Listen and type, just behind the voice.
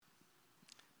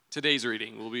Today's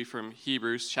reading will be from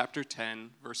Hebrews chapter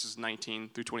 10, verses 19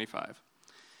 through 25.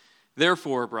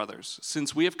 Therefore, brothers,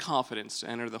 since we have confidence to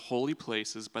enter the holy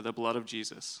places by the blood of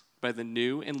Jesus, by the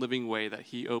new and living way that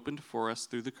he opened for us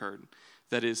through the curtain,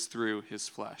 that is, through his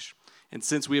flesh, and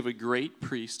since we have a great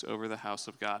priest over the house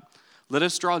of God, let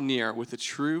us draw near with a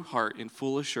true heart in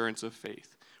full assurance of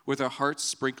faith, with our hearts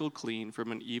sprinkled clean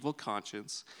from an evil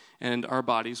conscience and our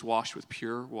bodies washed with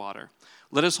pure water.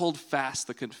 Let us hold fast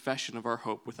the confession of our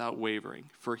hope without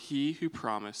wavering, for he who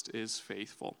promised is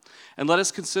faithful. And let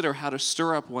us consider how to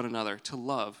stir up one another to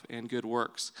love and good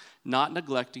works, not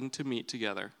neglecting to meet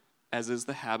together, as is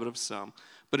the habit of some,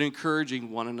 but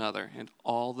encouraging one another, and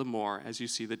all the more as you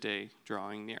see the day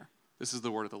drawing near. This is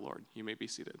the word of the Lord. You may be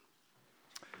seated.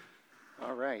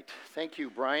 All right. Thank you,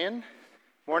 Brian.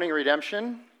 Morning,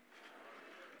 Redemption.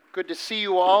 Good to see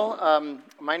you all.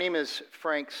 My name is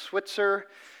Frank Switzer,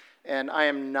 and I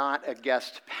am not a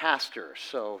guest pastor.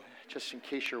 So just in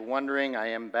case you're wondering, I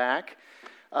am back.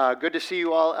 Good to see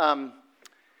you all. A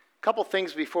couple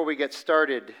things before we get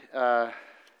started. The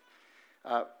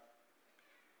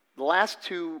last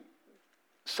two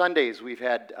Sundays we've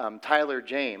had Tyler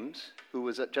James, who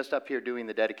was just up here doing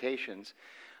the dedications,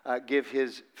 give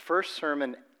his first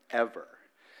sermon ever.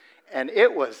 And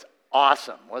it was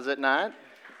awesome, was it not?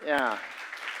 Yeah.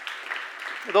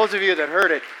 For those of you that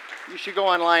heard it, you should go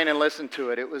online and listen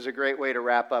to it. It was a great way to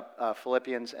wrap up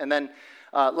Philippians. And then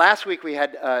last week we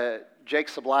had Jake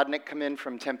Sablodnik come in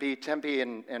from Tempe. Tempe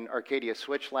and Arcadia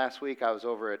switched last week. I was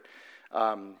over at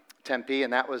Tempe,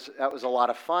 and that was a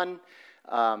lot of fun.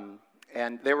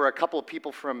 And there were a couple of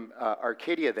people from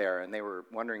Arcadia there, and they were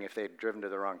wondering if they'd driven to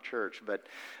the wrong church. But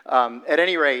at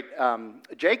any rate,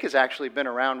 Jake has actually been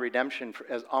around Redemption for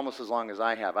almost as long as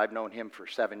I have. I've known him for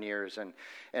 7 years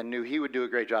and knew he would do a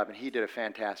great job, and he did a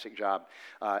fantastic job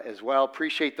as well.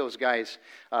 Appreciate those guys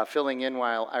filling in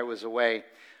while I was away.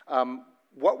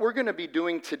 What we're going to be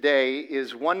doing today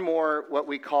is one more what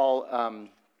we call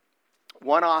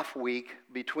one-off week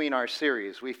between our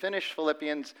series. We finished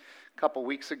Philippians a couple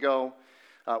weeks ago.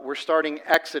 We're starting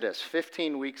Exodus,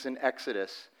 15 weeks in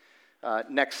Exodus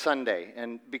next Sunday.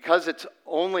 And because it's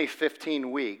only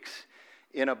 15 weeks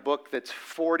in a book that's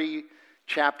 40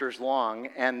 chapters long,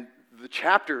 and the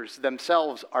chapters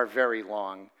themselves are very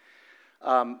long,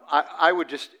 I would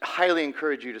just highly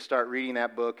encourage you to start reading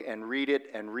that book and read it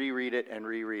and reread it and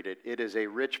reread it. It is a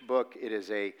rich book.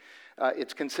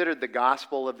 It's considered the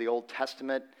gospel of the Old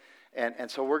Testament.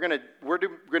 And so we're going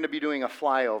to be doing a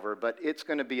flyover, but it's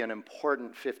going to be an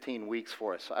important 15 weeks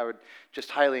for us. So I would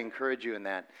just highly encourage you in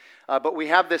that. But we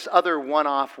have this other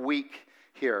one-off week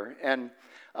here. And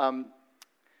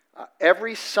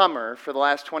every summer for the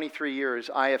last 23 years,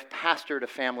 I have pastored a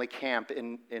family camp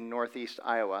in northeast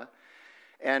Iowa.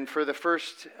 And for the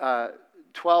first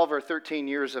 12 or 13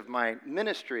 years of my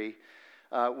ministry,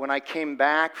 when I came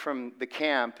back from the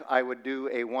camp, I would do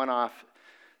a one-off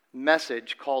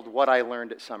message called What I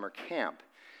Learned at Summer Camp.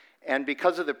 And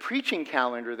because of the preaching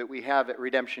calendar that we have at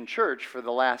Redemption Church for the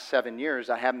last 7 years,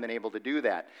 I haven't been able to do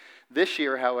that. This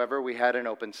year, however, we had an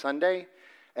open Sunday,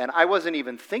 and I wasn't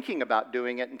even thinking about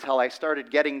doing it until I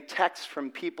started getting texts from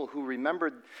people who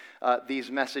remembered these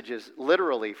messages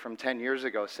literally from 10 years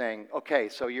ago saying, okay,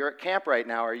 so you're at camp right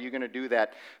now. Are you going to do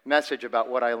that message about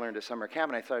what I learned at summer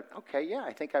camp? And I thought, okay, yeah,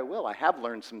 I think I will. I have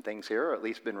learned some things here, or at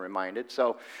least been reminded.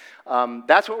 So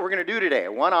that's what we're going to do today.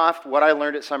 A one-off, what I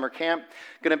learned at summer camp.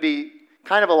 Going to be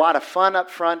kind of a lot of fun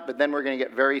up front, but then we're going to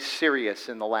get very serious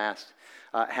in the last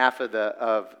half of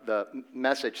the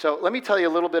message. So let me tell you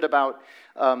a little bit about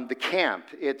the camp.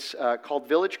 It's called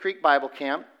Village Creek Bible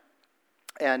Camp,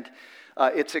 and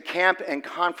it's a camp and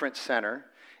conference center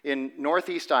in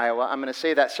northeast Iowa. I'm going to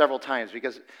say that several times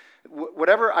because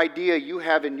whatever idea you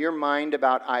have in your mind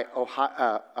about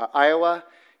Iowa,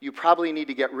 you probably need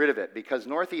to get rid of it because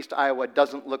northeast Iowa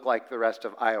doesn't look like the rest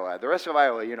of Iowa. The rest of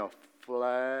Iowa,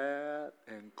 flat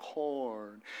and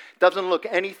corn. Doesn't look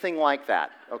anything like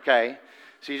that, okay?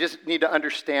 So you just need to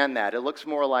understand that. It looks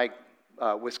more like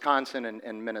Wisconsin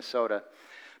and Minnesota.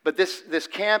 But this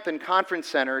camp and conference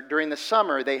center, during the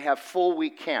summer, they have full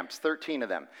week camps, 13 of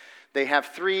them. They have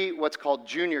 3 what's called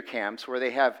junior camps where they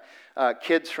have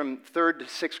kids from 3rd to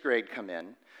 6th grade come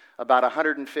in, about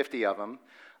 150 of them.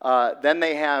 Then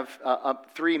they have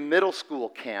 3 middle school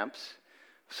camps.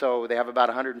 So they have about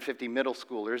 150 middle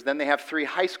schoolers. Then they have 3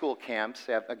 high school camps.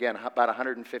 They have, again, about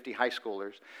 150 high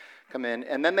schoolers come in.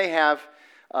 And then they have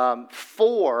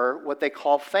 4 what they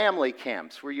call family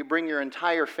camps, where you bring your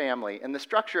entire family. And the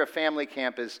structure of family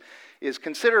camp is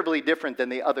considerably different than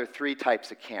the other three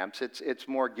types of camps. It's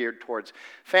more geared towards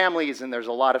families, and there's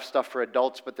a lot of stuff for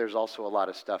adults, but there's also a lot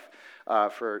of stuff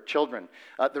for children.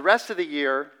 The rest of the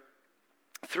year,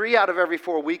 3 out of every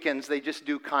 4 weekends, they just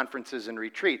do conferences and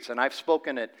retreats. And I've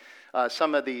spoken at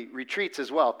some of the retreats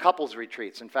as well, couples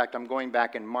retreats. In fact, I'm going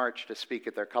back in March to speak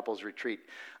at their couples retreat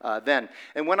then.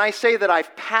 And when I say that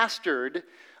I've pastored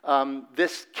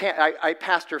this camp, I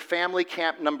pastor family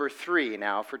camp number 3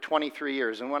 now for 23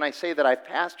 years. And when I say that I've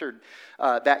pastored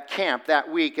that camp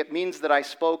that week, it means that I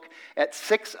spoke at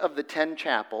 6 of the 10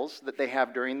 chapels that they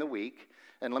have during the week.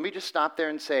 And let me just stop there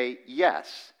and say,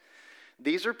 yes,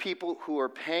 these are people who are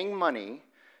paying money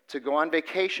to go on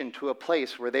vacation to a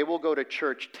place where they will go to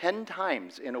church 10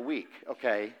 times in a week,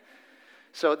 okay?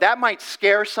 So that might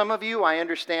scare some of you, I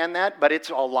understand that, but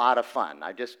it's a lot of fun.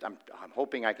 I'm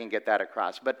hoping I can get that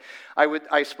across. But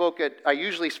I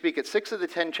usually speak at 6 of the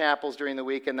 10 chapels during the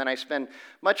week, and then I spend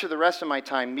much of the rest of my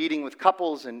time meeting with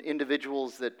couples and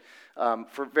individuals that,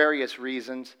 for various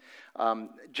reasons.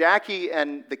 Jackie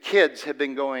and the kids have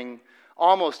been going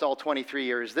almost all 23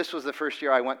 years. This was the first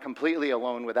year I went completely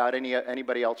alone without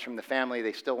anybody else from the family.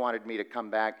 They still wanted me to come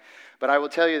back. But I will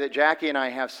tell you that Jackie and I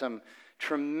have some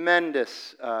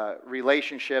tremendous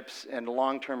relationships and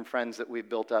long-term friends that we've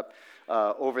built up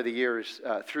over the years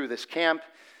through this camp.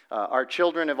 Our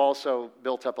children have also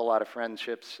built up a lot of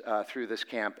friendships through this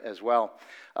camp as well.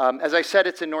 As I said,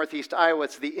 it's in Northeast Iowa.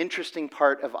 It's the interesting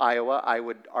part of Iowa, I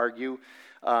would argue.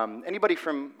 Anybody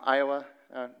from Iowa?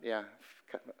 Yeah.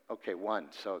 Okay, 1.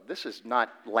 So this is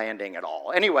not landing at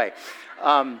all. Anyway,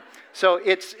 so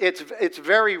it's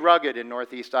very rugged in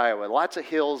Northeast Iowa. Lots of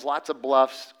hills, lots of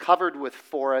bluffs, covered with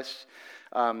forests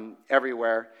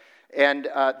everywhere. And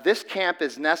this camp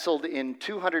is nestled in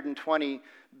 220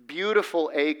 beautiful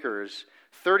acres,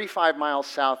 35 miles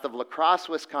south of La Crosse,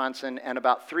 Wisconsin, and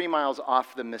about 3 miles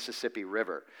off the Mississippi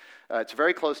River. It's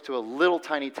very close to a little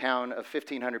tiny town of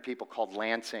 1,500 people called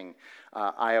Lansing,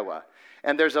 Iowa.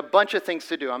 And there's a bunch of things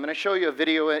to do. I'm going to show you a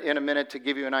video in a minute to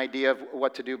give you an idea of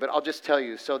what to do, but I'll just tell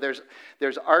you. So there's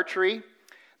archery,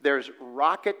 there's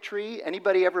rocketry.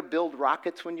 Anybody ever build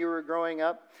rockets when you were growing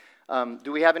up?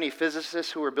 Do we have any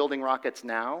physicists who are building rockets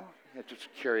now? I'm just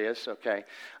curious, okay.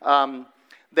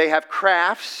 They have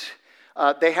crafts.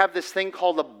 They have this thing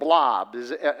called a blob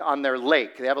on their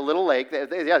lake. They have a little lake.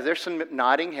 There's some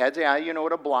nodding heads. Yeah, you know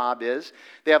what a blob is.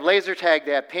 They have laser tag.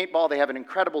 They have paintball. They have an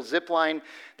incredible zip line.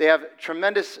 They have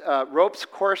tremendous ropes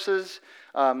courses.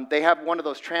 They have one of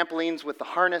those trampolines with the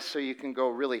harness so you can go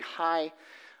really high.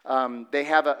 They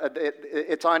have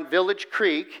it's on Village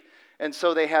Creek. And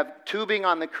so they have tubing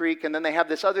on the creek, and then they have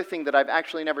this other thing that I've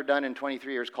actually never done in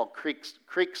 23 years called creek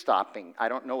stomping. I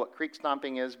don't know what creek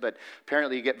stomping is, but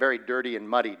apparently you get very dirty and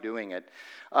muddy doing it.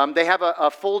 They have a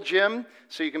full gym,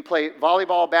 so you can play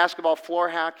volleyball, basketball, floor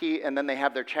hockey, and then they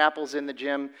have their chapels in the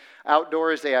gym.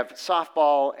 Outdoors, they have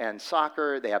softball and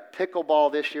soccer. They have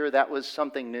pickleball this year. That was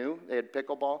something new. They had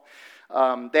pickleball.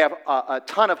 They have a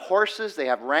ton of horses. They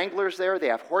have wranglers there. They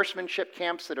have horsemanship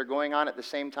camps that are going on at the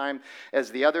same time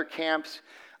as the other camps.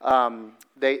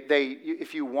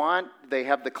 If you want, they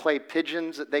have the clay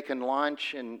pigeons that they can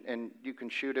launch, and you can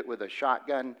shoot it with a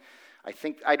shotgun.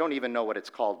 I don't even know what it's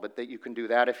called, but you can do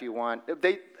that if you want.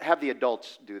 They have the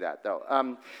adults do that, though.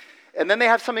 And then they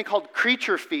have something called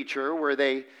Creature Feature, where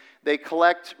they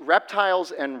collect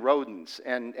reptiles and rodents,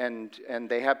 and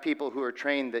they have people who are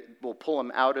trained that will pull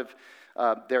them out of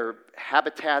their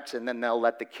habitats, and then they'll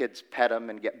let the kids pet them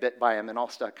and get bit by them and all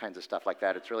kinds of stuff like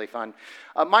that. It's really fun.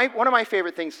 One of my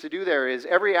favorite things to do there is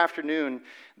every afternoon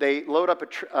they load up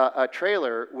a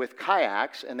trailer with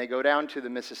kayaks, and they go down to the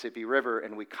Mississippi River,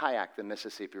 and we kayak the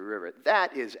Mississippi River.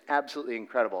 That is absolutely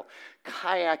incredible.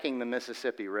 Kayaking the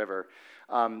Mississippi River.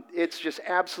 It's just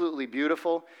absolutely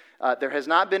beautiful. There has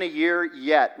not been a year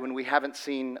yet when we haven't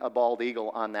seen a bald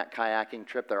eagle on that kayaking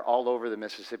trip. They're all over the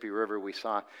Mississippi River. We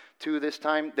saw 2 this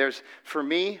time. There's, for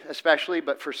me especially,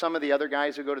 but for some of the other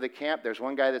guys who go to the camp, there's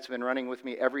one guy that's been running with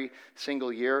me every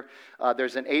single year.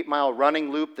 There's an 8-mile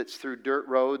running loop that's through dirt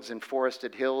roads and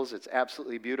forested hills. It's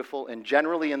absolutely beautiful. And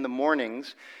generally in the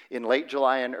mornings, in late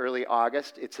July and early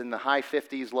August, it's in the high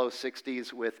 50s, low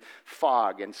 60s with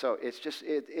fog. And so it's just,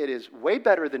 it is way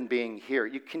better than being here.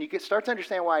 Can you start to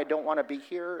understand why I don't want to be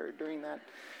here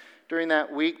during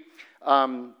that week?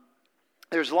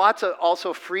 There's lots of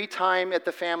also free time at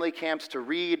the family camps to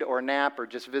read or nap or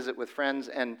just visit with friends.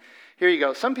 And here you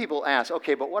go. Some people ask,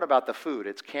 okay, but what about the food?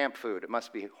 It's camp food. It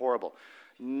must be horrible.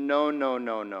 No.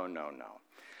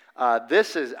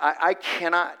 This is, I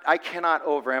cannot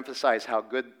overemphasize how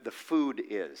good the food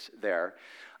is there.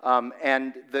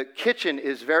 And the kitchen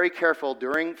is very careful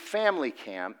during family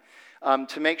camp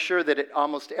to make sure that at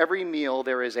almost every meal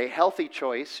there is a healthy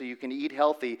choice, so you can eat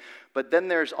healthy, but then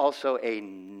there's also a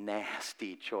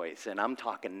nasty choice, and I'm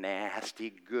talking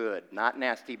nasty good, not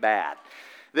nasty bad.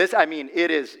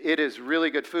 It is really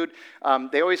good food.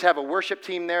 They always have a worship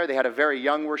team there. They had a very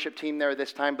young worship team there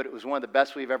this time, but it was one of the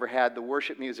best we've ever had. The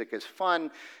worship music is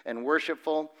fun and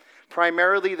worshipful.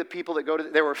 Primarily the people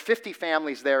that there were 50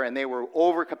 families there, and they were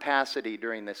over capacity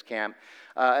during this camp.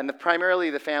 Primarily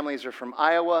the families are from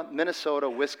Iowa, Minnesota,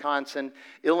 Wisconsin,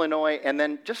 Illinois, and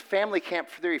then just family camp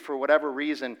theory for whatever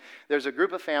reason. There's a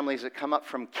group of families that come up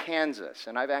from Kansas,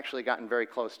 and I've actually gotten very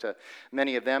close to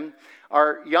many of them.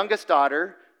 Our youngest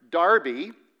daughter,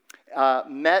 Darby,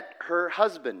 met her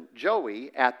husband,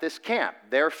 Joey, at this camp.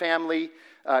 Their family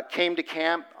came to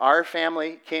camp, our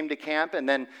family came to camp, and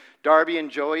then Darby and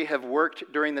Joey have worked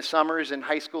during the summers in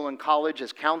high school and college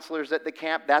as counselors at the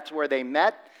camp. That's where they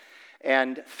met.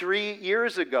 And 3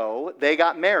 years ago, they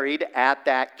got married at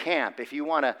that camp. If you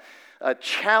want a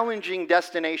challenging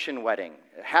destination wedding,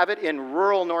 have it in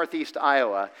rural northeast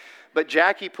Iowa. But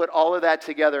Jackie put all of that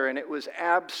together, and it was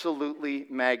absolutely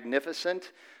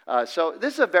magnificent. So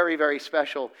this is a very, very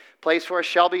special place for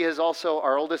us.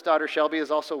 Our oldest daughter, Shelby,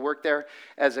 has also worked there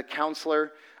as a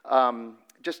counselor.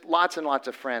 Just lots and lots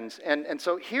of friends. And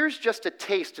so here's just a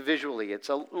taste visually. It's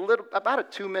about a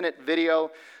 2-minute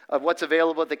video of what's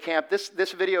available at the camp.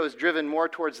 This video is driven more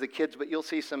towards the kids, but you'll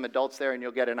see some adults there, and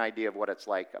you'll get an idea of what it's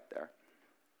like up there.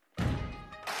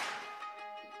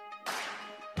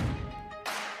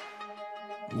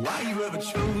 Why you ever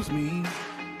chose me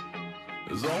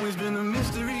has always been a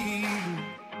mystery.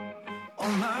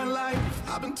 All my life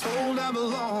I've been told I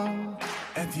belong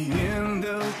at the end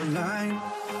of the line.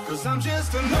 'Cause I'm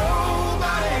just a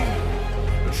nobody,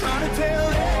 trying to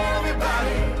tell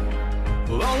everybody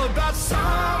all about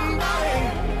somebody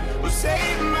who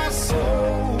saved my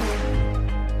soul.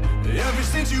 Ever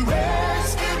since you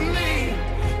rescued me,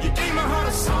 you gave my heart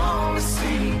a song to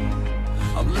sing.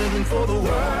 I'm living for the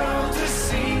world to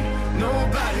see,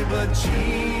 nobody but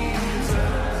Jesus.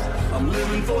 I'm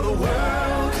living for the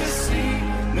world to see,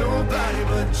 nobody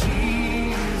but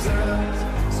Jesus.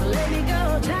 So let me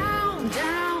go down,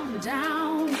 down,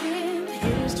 down in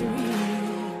history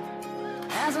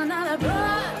as another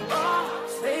blood-bought,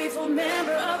 faithful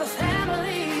member of the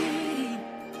family.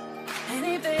 And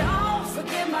if they all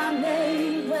forget my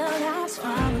name, well, that's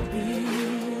fine with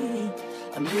me.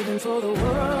 I'm living for the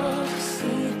world to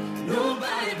see,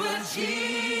 nobody but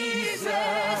Jesus.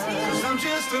 'Cause I'm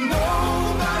just a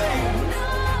nobody,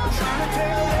 trying to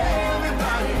tell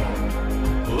everybody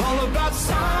all about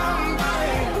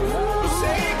somebody who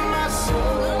saved my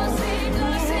soul.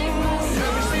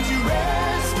 Ever since you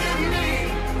rescued me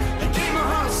and gave my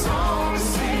heart a song to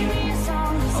sing,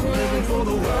 I'm living for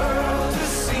the world to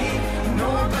see,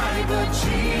 nobody but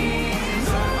Jesus.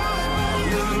 I'm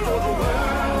living for the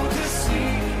world to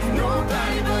see,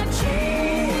 nobody but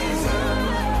Jesus.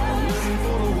 I'm living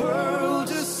for the world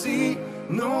to see,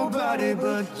 nobody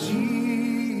but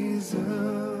Jesus.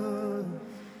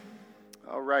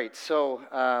 All right, so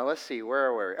let's see, where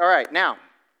are we? All right, now,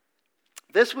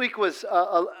 this week was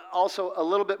also a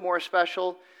little bit more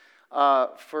special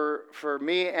for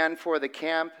me and for the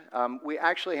camp. We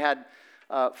actually had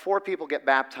 4 people get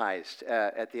baptized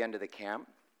at the end of the camp,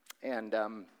 and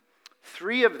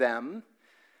 3 of them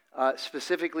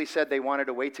specifically said they wanted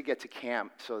to wait to get to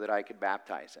camp so that I could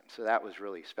baptize them, so that was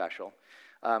really special.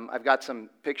 I've got some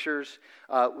pictures.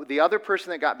 The other person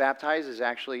that got baptized is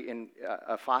actually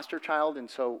a foster child, and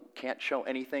so can't show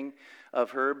anything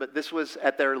of her. But this was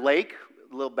at their lake,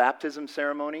 a little baptism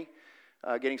ceremony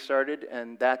getting started,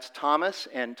 and that's Thomas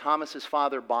and Thomas's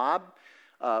father, Bob.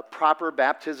 Proper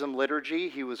baptism liturgy.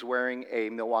 He was wearing a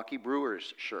Milwaukee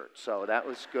Brewers shirt, so that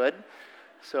was good.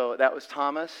 So that was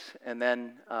Thomas, and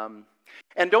then,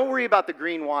 and don't worry about the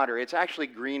green water. It's actually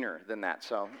greener than that,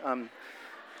 so...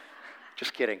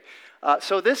 Just kidding.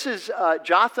 So this is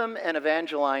Jotham and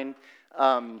Evangeline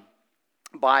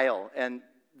Bile, and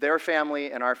their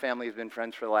family and our family have been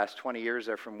friends for the last 20 years.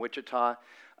 They're from Wichita.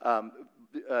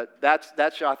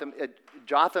 That's Jotham.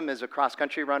 Jotham is a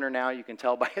cross-country runner now. You can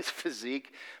tell by his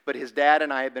physique. But his dad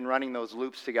and I have been running those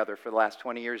loops together for the last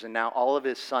 20 years, and now all of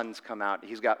his sons come out.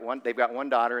 They've got one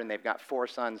daughter, and they've got 4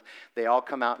 sons. They all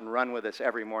come out and run with us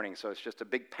every morning. So it's just a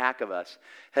big pack of us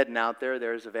heading out there.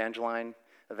 There's Evangeline.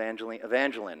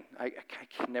 I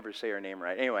can never say her name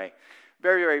right. Anyway,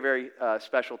 very, very, very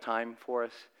special time for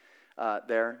us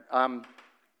there.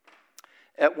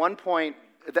 At one point,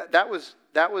 that was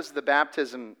the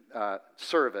baptism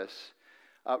service.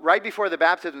 Right before the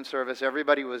baptism service,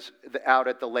 everybody was out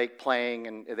at the lake playing,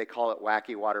 and they call it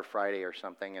Wacky Water Friday or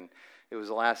something. And it was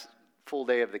the last full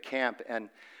day of the camp. And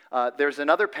there's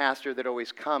another pastor that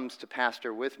always comes to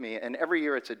pastor with me, and every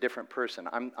year it's a different person.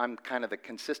 I'm kind of the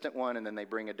consistent one, and then they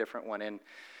bring a different one in,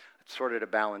 sort of to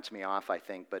balance me off, I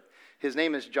think. But his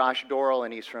name is Josh Dorrell,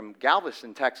 and he's from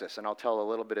Galveston, Texas, and I'll tell a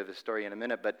little bit of his story in a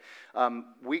minute. But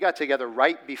we got together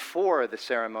right before the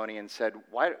ceremony and said,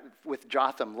 "Why, with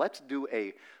Jotham, let's do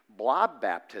a blob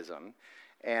baptism,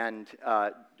 and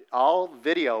I'll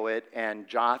video it, and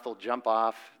Joth will jump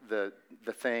off the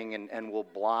thing, and we'll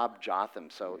blob Jotham."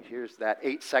 So here's that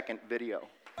 8-second video.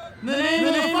 In the name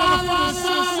of the Father, the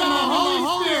Son, and the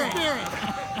Holy Spirit.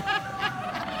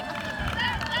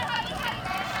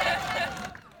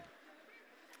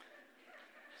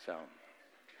 So,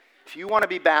 if you want to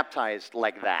be baptized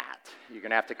like that, you're going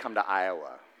to have to come to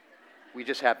Iowa. We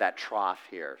just have that trough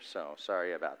here, so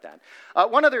sorry about that.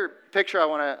 One other picture I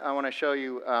want to show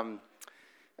you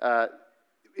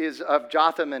is of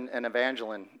Jotham and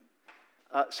Evangeline.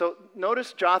 So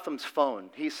notice Jotham's phone.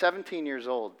 He's 17 years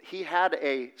old. He had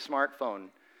a smartphone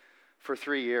for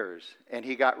 3 years, and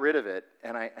he got rid of it.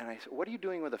 And I said, "What are you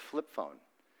doing with a flip phone?"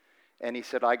 And he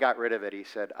said, "I got rid of it." He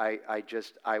said,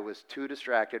 I was too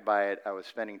distracted by it. I was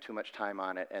spending too much time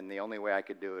on it, and the only way I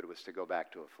could do it was to go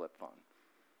back to a flip phone.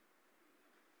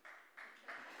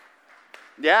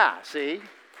 Yeah, see?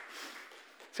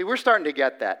 See, we're starting to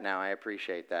get that now. I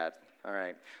appreciate that. All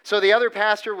right. So the other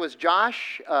pastor was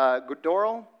Josh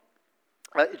Dorrell.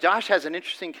 Josh has an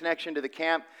interesting connection to the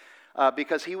camp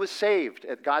because he was saved.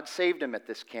 God saved him at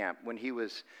this camp when he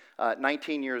was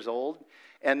 19 years old.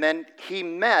 And then he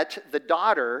met the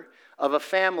daughter of a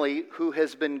family who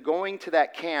has been going to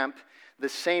that camp the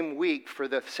same week for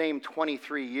the same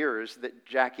 23 years that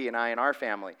Jackie and I and our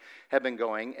family have been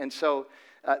going. And so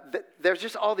there's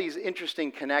just all these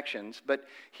interesting connections. But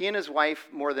he and his wife,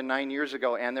 more than 9 years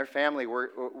ago, and their family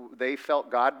they felt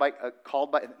God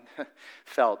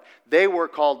they were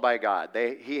called by God.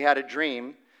 He had a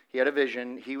dream. He had a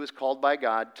vision. He was called by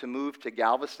God to move to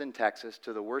Galveston, Texas,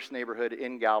 to the worst neighborhood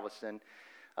in Galveston.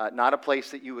 Not a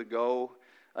place that you would go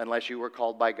unless you were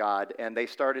called by God. And they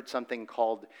started something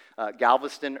called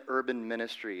Galveston Urban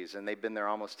Ministries, and they've been there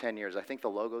almost 10 years. I think the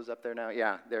logo's up there now.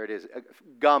 Yeah, there it is.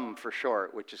 GUM for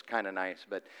short, which is kind of nice.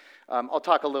 But I'll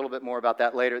talk a little bit more about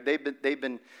that later. They've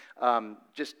been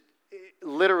just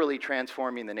literally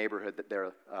transforming the neighborhood that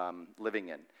they're living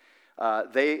in.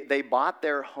 They bought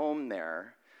their home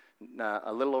there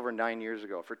a little over 9 years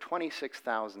ago for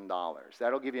 $26,000.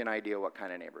 That'll give you an idea what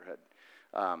kind of neighborhood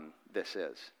this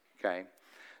is, okay?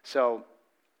 So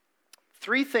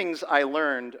 3 things I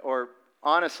learned, or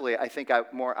honestly, I think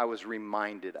I was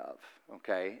reminded of,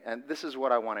 okay? And this is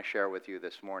what I want to share with you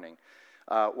this morning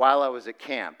while I was at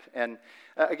camp. And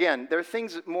again, there are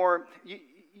things more,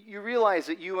 you realize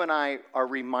that you and I are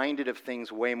reminded of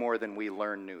things way more than we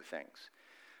learn new things.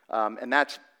 And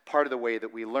that's part of the way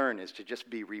that we learn, is to just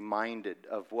be reminded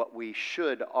of what we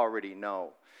should already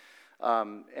know.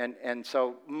 And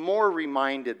so more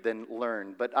reminded than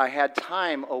learned. But I had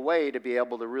time away to be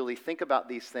able to really think about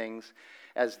these things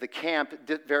as the camp,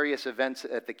 various events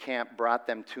at the camp brought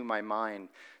them to my mind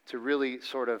to really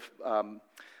sort of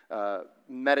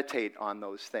meditate on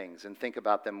those things and think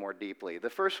about them more deeply. The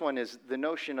first one is the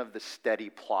notion of the steady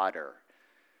plodder.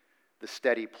 The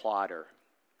steady plodder.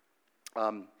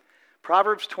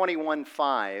 Proverbs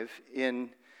 21:5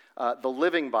 in the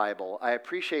Living Bible, I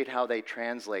appreciate how they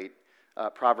translate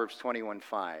Proverbs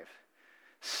 21:5.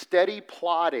 Steady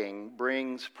plodding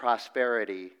brings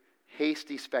prosperity.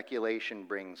 Hasty speculation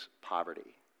brings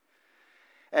poverty.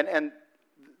 And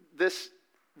this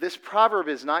proverb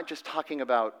is not just talking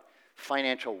about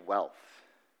financial wealth.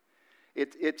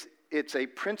 It's a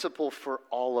principle for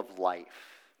all of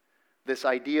life. This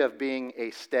idea of being a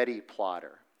steady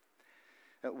plodder.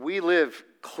 We live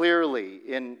clearly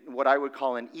in what I would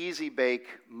call an easy-bake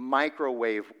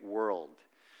microwave world.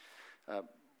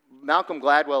 Malcolm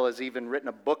Gladwell has even written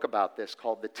a book about this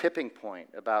called The Tipping Point,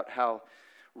 about how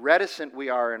reticent we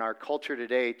are in our culture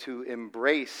today to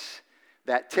embrace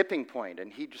that tipping point.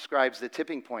 And he describes the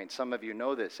tipping point, some of you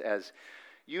know this, as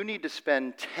you need to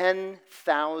spend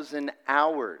 10,000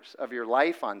 hours of your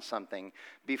life on something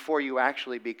before you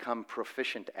actually become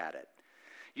proficient at it.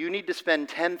 You need to spend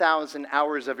 10,000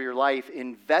 hours of your life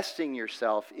investing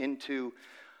yourself into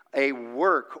a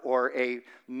work or a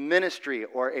ministry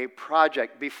or a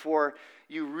project before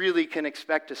you really can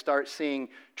expect to start seeing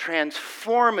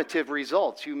transformative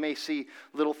results. You may see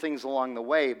little things along the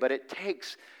way, but it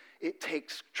takes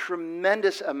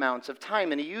tremendous amounts of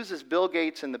time. And he uses Bill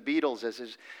Gates and the Beatles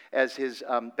as his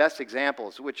best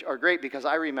examples, which are great because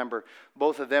I remember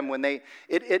both of them when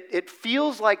it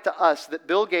feels like to us that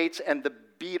Bill Gates and the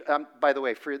by the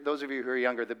way, for those of you who are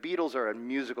younger, the Beatles are a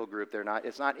musical group.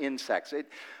 It's not insects.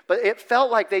 But it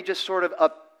felt like they just sort of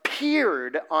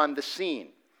appeared on the scene.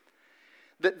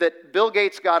 That Bill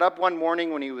Gates got up one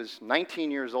morning when he was 19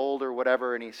 years old or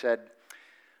whatever, and he said,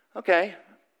 okay,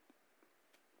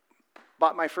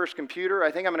 bought my first computer. I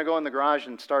think I'm going to go in the garage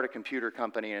and start a computer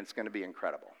company, and it's going to be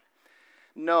incredible.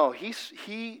 No,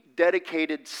 he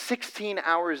dedicated 16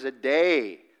 hours a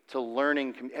day to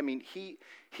learning.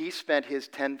 He spent his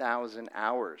 10,000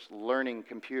 hours learning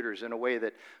computers in a way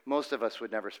that most of us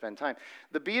would never spend time.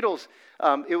 The Beatles,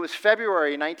 it was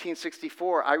February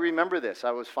 1964. I remember this.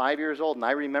 I was 5 years old, and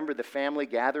I remember the family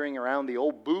gathering around the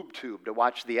old boob tube to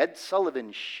watch the Ed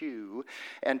Sullivan Show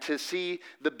and to see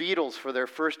the Beatles for their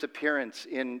first appearance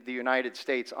in the United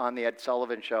States on the Ed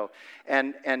Sullivan Show.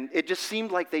 And it just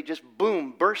seemed like they just,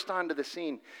 boom, burst onto the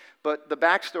scene. But the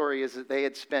backstory is that they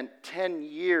had spent 10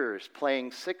 years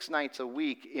playing 6 nights a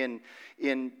week in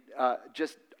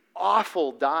just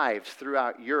awful dives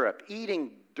throughout Europe,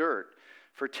 eating dirt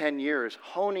for 10 years,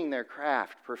 honing their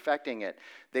craft, perfecting it.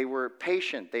 They were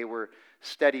patient. They were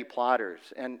steady plodders.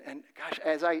 And gosh,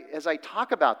 as I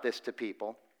talk about this to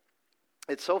people,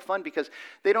 it's so fun because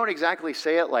they don't exactly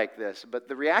say it like this, but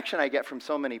the reaction I get from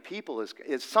so many people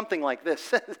is something like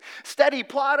this. Steady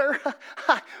plodder?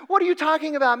 What are you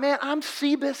talking about, man? I'm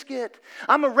Seabiscuit.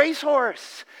 I'm a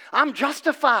racehorse. I'm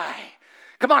Justify.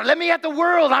 Come on, let me at the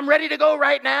world. I'm ready to go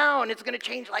right now, and it's going to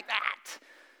change like that.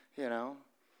 You know?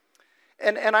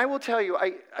 And I will tell you,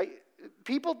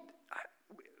 people,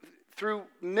 through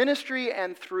ministry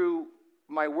and through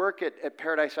my work at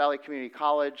Paradise Valley Community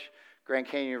College, Grand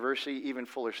Canyon University, even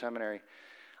Fuller Seminary,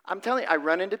 I'm telling you, I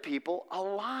run into people a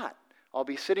lot. I'll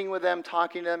be sitting with them,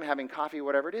 talking to them, having coffee,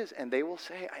 whatever it is, and they will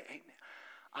say,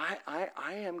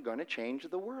 I am going to change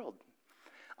the world.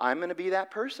 I'm going to be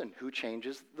that person who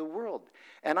changes the world.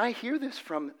 And I hear this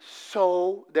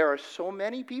there are so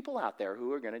many people out there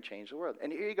who are going to change the world.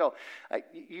 And here you go.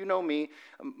 You know me.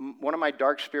 One of my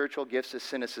dark spiritual gifts is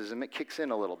cynicism. It kicks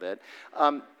in a little bit.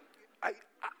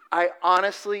 I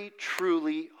honestly,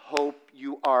 truly hope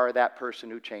you are that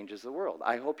person who changes the world.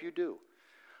 I hope you do.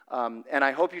 And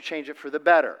I hope you change it for the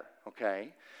better,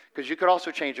 okay? Because you could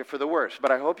also change it for the worse. But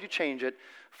I hope you change it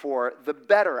for the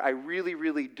better. I really,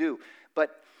 really do.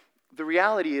 But the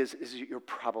reality is you're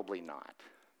probably not.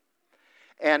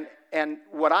 And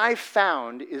what I've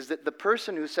found is that the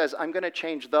person who says, I'm going to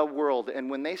change the world, and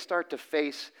when they start to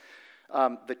face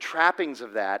the trappings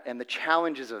of that and the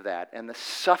challenges of that and the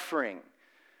suffering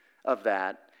of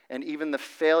that, and even the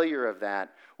failure of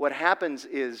that, what happens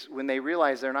is when they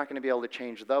realize they're not going to be able to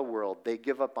change the world, they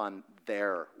give up on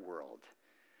their world.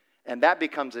 And that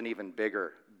becomes an even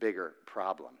bigger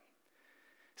problem.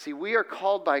 See, we are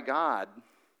called by God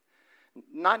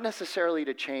not necessarily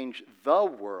to change the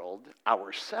world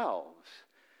ourselves,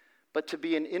 but to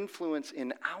be an influence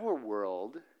in our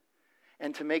world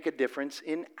and to make a difference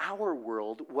in our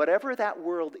world, whatever that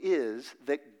world is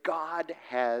that God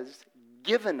has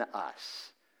given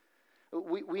us.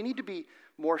 We need to be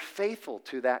more faithful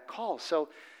to that call. So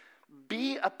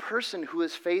be a person who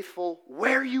is faithful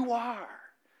where you are.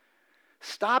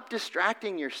 Stop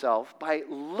distracting yourself by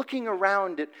looking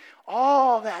around at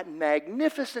all that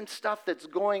magnificent stuff that's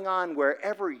going on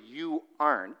wherever you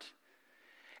aren't,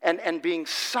 and being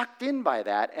sucked in by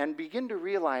that, and begin to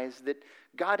realize that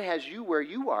God has you where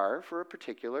you are for a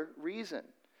particular reason.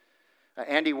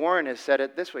 Andy Warren has said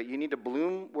it this way: you need to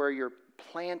bloom where you're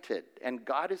planted, and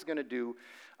God is going to do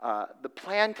the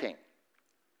planting.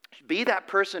 Be that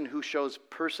person who shows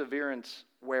perseverance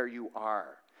where you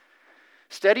are.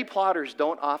 Steady plodders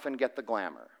don't often get the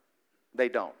glamour. They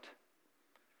don't.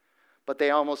 But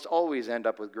they almost always end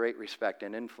up with great respect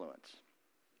and influence.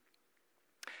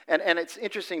 And it's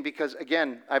interesting because,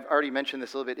 again, I've already mentioned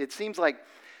this a little bit. It seems like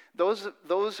those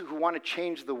who want to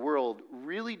change the world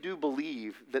really do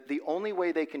believe that the only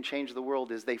way they can change the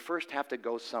world is they first have to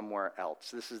go somewhere else.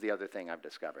 This is the other thing I've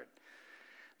discovered.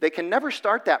 They can never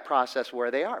start that process where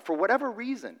they are. For whatever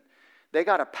reason, they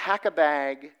got to pack a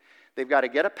bag. They've got to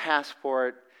get a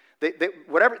passport.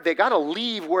 They got to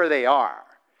leave where they are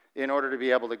in order to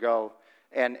be able to go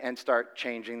and start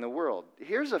changing the world.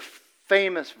 Here's a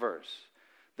famous verse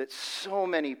that so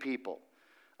many people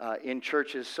in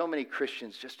churches, so many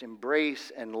Christians just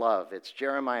embrace and love. It's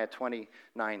Jeremiah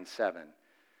 29:7.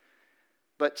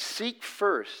 But seek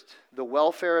first the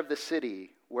welfare of the city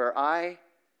where I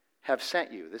have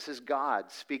sent you. This is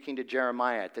God speaking to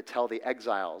Jeremiah to tell the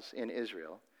exiles in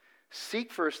Israel.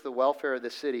 Seek first the welfare of the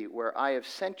city where I have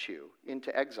sent you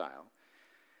into exile,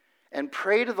 and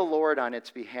pray to the Lord on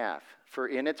its behalf, for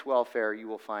in its welfare you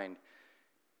will find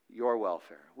your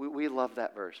welfare. We love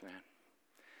that verse, man.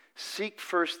 Seek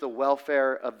first the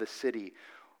welfare of the city.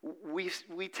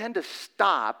 We tend to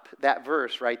stop that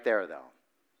verse right there, though.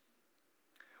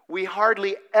 We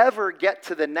hardly ever get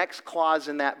to the next clause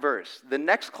in that verse. The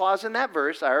next clause in that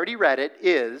verse, I already read it,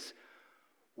 is,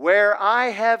 where I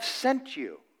have sent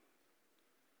you.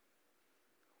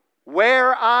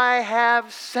 Where I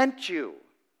have sent you.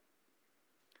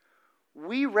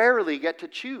 We rarely get to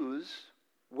choose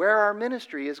where our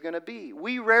ministry is going to be.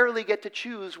 We rarely get to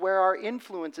choose where our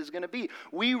influence is going to be.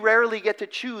 We rarely get to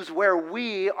choose where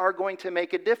we are going to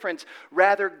make a difference.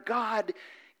 Rather, God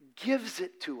gives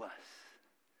it to us.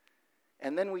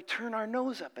 And then we turn our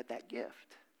nose up at that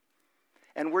gift.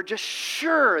 And we're just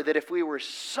sure that if we were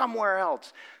somewhere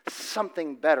else,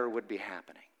 something better would be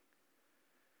happening.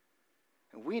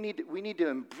 And we need to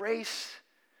embrace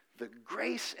the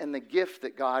grace and the gift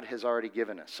that God has already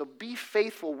given us. So be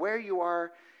faithful where you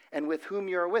are and with whom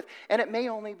you are with. And it may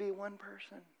only be one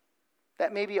person.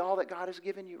 That may be all that God has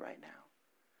given you right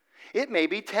now. It may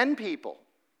be 10 people.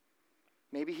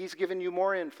 Maybe he's given you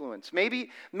more influence.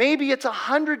 Maybe it's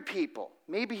 100 people.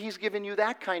 Maybe he's given you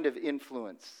that kind of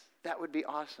influence. That would be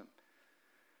awesome.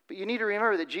 But you need to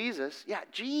remember that Jesus,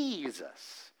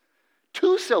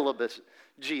 2 syllables,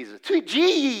 Jesus,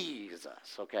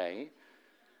 okay?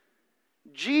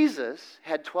 Jesus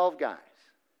had 12 guys.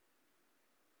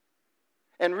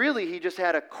 And really, he just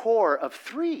had a core of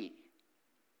 3.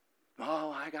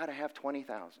 Oh, I got to have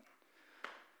 20,000.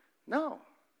 No.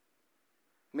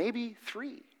 Maybe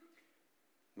 3.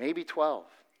 Maybe 12.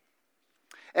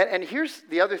 And here's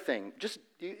the other thing. Just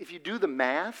if you do the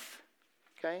math,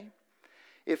 okay?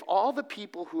 If all the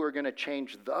people who are going to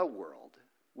change the world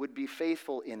would be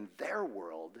faithful in their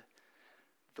world,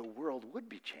 the world would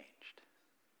be changed.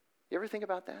 You ever think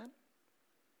about that?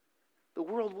 The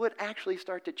world would actually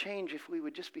start to change if we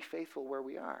would just be faithful where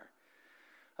we are.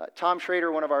 Tom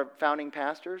Schrader, one of our founding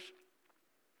pastors,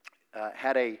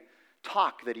 had a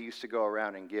talk that he used to go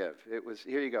around and give. It was,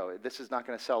 here you go, this is not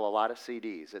going to sell a lot of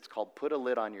CDs. It's called Put a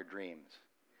Lid on Your Dreams.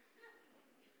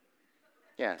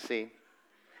 Yeah, see?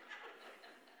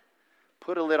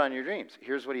 Put a lid on your dreams.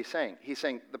 Here's what he's saying. He's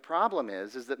saying the problem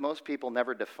is that most people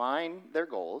never define their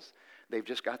goals. They've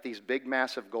just got these big,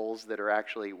 massive goals that are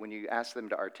actually, when you ask them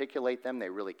to articulate them, they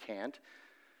really can't.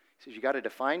 He says you got to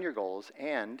define your goals,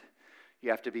 and you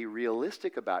have to be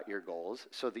realistic about your goals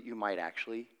so that you might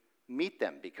actually meet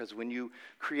them. Because when you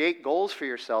create goals for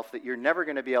yourself that you're never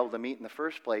going to be able to meet in the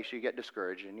first place, you get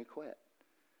discouraged and you quit.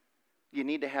 You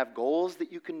need to have goals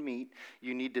that you can meet.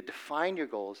 You need to define your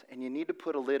goals, and you need to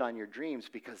put a lid on your dreams,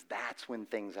 because that's when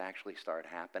things actually start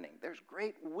happening. There's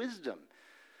great wisdom.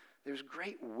 There's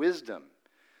great wisdom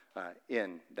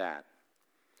in that.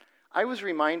 I was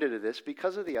reminded of this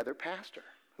because of the other pastor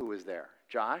who was there,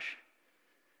 Josh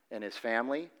and his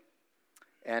family,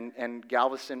 and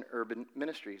Galveston Urban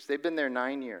Ministries. They've been there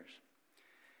 9 years.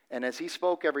 And as he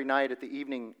spoke every night at the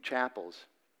evening chapels,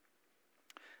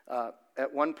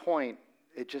 at one point,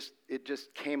 it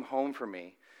just came home for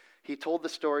me. He told the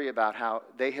story about how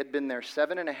they had been there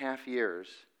 7.5 years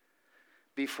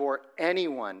before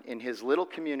anyone in his little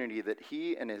community that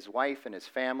he and his wife and his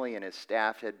family and his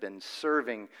staff had been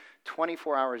serving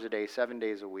 24 hours a day, 7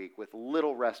 days a week, with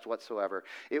little rest whatsoever.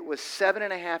 It was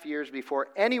 7.5 years before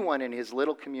anyone in his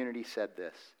little community said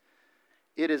this: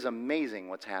 "It is amazing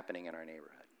what's happening in our neighborhood."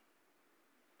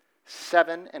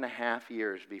 7.5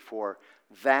 years before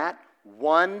that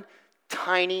one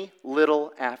tiny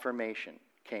little affirmation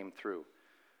came through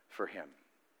for him.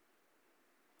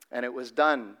 And it was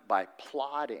done by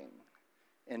plodding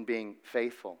and being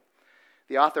faithful.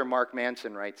 The author Mark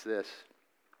Manson writes this: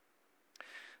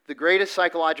 "The greatest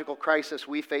psychological crisis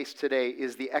we face today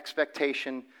is the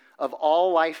expectation of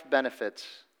all life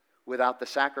benefits without the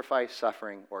sacrifice,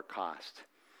 suffering, or cost."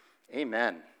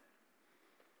 Amen.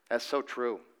 That's so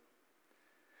true.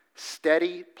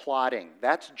 Steady plodding.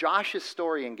 That's Josh's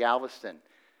story in Galveston.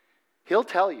 He'll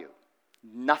tell you,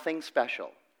 nothing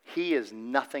special. He is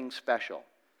nothing special.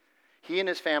 He and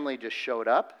his family just showed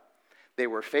up. They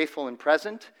were faithful and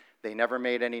present. They never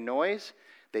made any noise.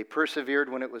 They persevered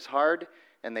when it was hard,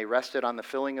 and they rested on the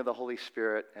filling of the Holy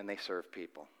Spirit, and they served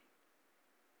people.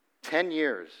 10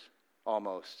 years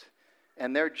almost.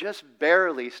 And they're just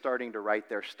barely starting to write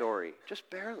their story. Just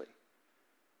barely.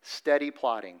 Steady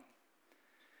plodding.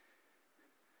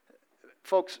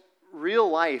 Folks, real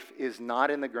life is not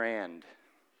in the grand.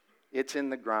 It's in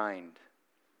the grind.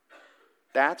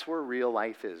 That's where real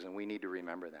life is, and we need to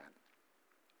remember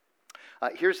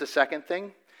that. Here's the second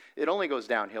thing. It only goes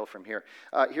downhill from here.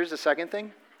 Here's the second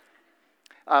thing.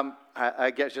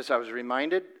 I guess just I was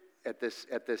reminded at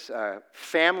this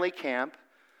family camp,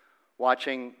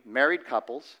 watching married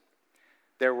couples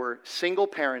There were single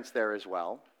parents there as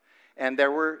well, and there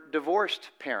were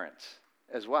divorced parents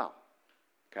as well,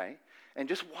 okay? And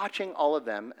just watching all of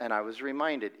them, and I was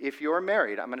reminded, if you're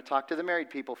married, I'm going to talk to the married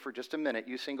people for just a minute.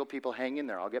 You single people, hang in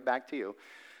there. I'll get back to you.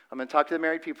 I'm going to talk to the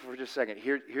married people for just a second.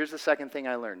 Here's the second thing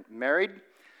I learned. Married,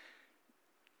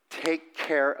 take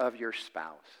care of your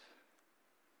spouse.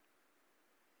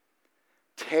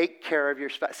 Take care of your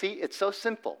spouse. See, it's so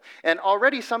simple. And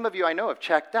already some of you I know have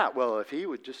checked out. Well, if he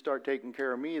would just start taking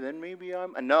care of me, then maybe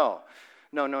I'm... No.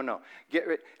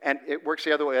 And it works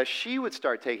the other way. She would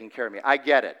start taking care of me. I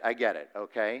get it,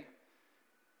 okay?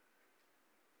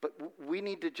 But we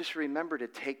need to just remember to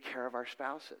take care of our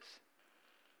spouses.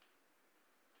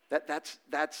 That's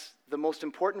the most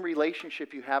important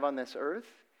relationship you have on this earth.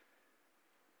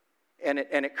 And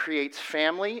it creates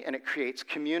family, and it creates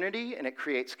community, and it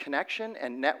creates connection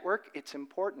and network. It's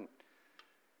important.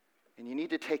 And you need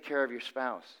to take care of your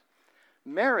spouse.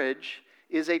 Marriage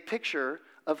is a picture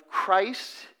of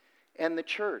Christ and the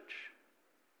church.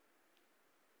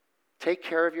 Take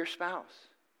care of your spouse.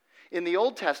 In the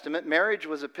Old Testament, marriage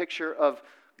was a picture of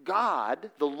God,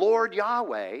 the Lord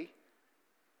Yahweh,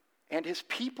 and his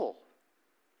people.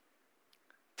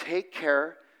 Take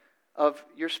care of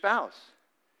your spouse.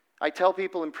 I tell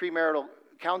people in premarital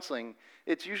counseling,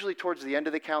 it's usually towards the end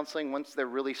of the counseling, once they're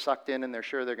really sucked in and they're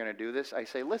sure they're going to do this, I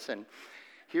say, listen,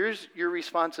 here's your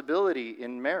responsibility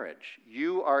in marriage.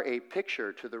 You are a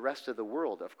picture to the rest of the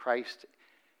world of Christ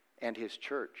and his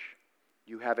church.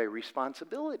 You have a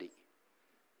responsibility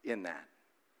in that.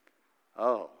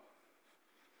 Oh,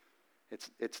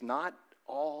 it's not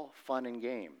all fun and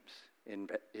games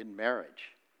in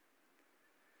marriage.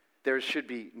 There should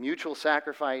be mutual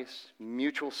sacrifice,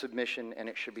 mutual submission, and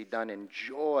it should be done in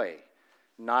joy,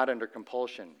 not under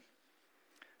compulsion.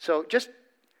 So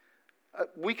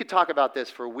we could talk about this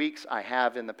for weeks. I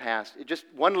have in the past. Just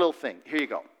one little thing. Here you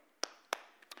go.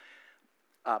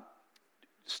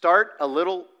 Start a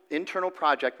little internal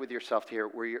project with yourself here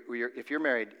where if you're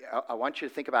married, I want you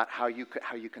to think about how you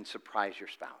can surprise your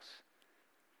spouse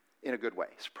in a good way.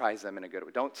 Surprise them in a good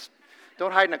way.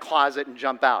 Don't hide in a closet and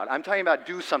jump out. I'm talking about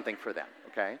do something for them,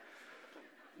 okay?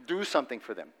 Do something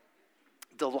for them.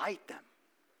 Delight them.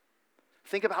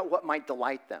 Think about what might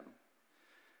delight them.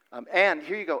 And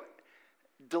here you go.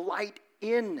 Delight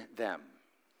in them.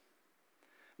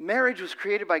 Marriage was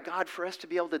created by God for us to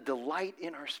be able to delight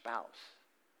in our spouse.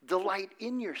 Delight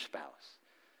in your spouse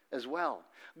as well.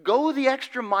 Go the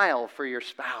extra mile for your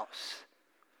spouse.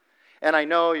 And I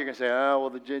know you're going to say, oh,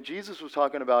 well, Jesus was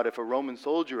talking about if a Roman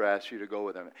soldier asked you to go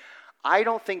with him. I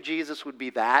don't think Jesus would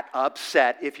be that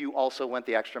upset if you also went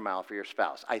the extra mile for your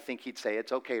spouse. I think he'd say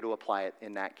it's okay to apply it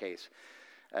in that case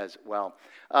as well.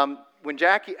 When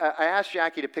I asked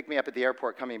Jackie to pick me up at the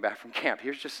airport coming back from camp.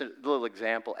 Here's just a little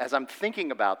example. As I'm thinking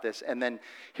about this, and then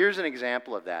here's an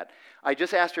example of that. I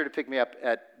just asked her to pick me up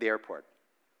at the airport.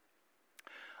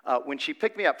 When she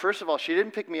picked me up, first of all, she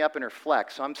didn't pick me up in her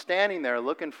Flex. So I'm standing there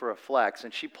looking for a Flex,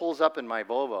 and she pulls up in my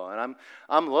Volvo, and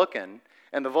I'm looking,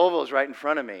 and the Volvo is right in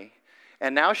front of me.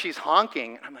 And now she's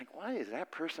honking. I'm like, why is that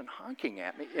person honking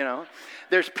at me? You know,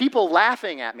 there's people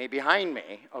laughing at me behind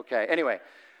me. Okay, anyway.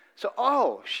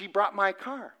 So, she brought my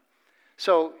car.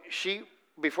 So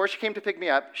before she came to pick me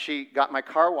up, she got my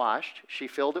car washed. She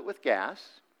filled it with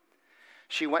gas.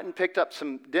 She went and picked up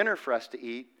some dinner for us to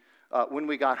eat when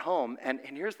we got home. And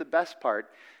here's the best part.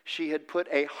 She had put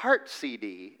a Heart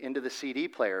CD into the CD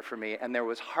player for me, and there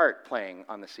was Heart playing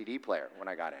on the CD player when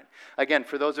I got in. Again,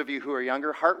 for those of you who are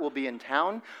younger, Heart will be in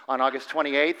town on August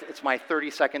 28th. It's my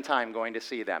 32nd time going to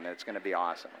see them, and it's going to be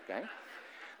awesome, okay?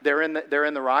 They're in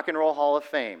the Rock and Roll Hall of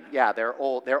Fame. Yeah, they're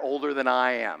old. They're older than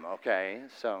I am, okay?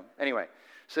 So anyway,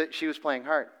 so she was playing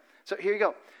Heart. So here you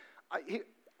go.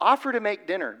 Offer to make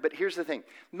dinner, but here's the thing.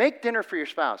 Make dinner for your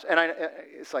spouse. And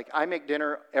it's like, I make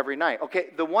dinner every night. Okay,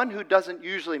 the one who doesn't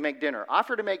usually make dinner,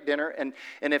 offer to make dinner, and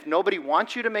if nobody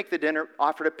wants you to make the dinner,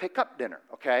 offer to pick up dinner,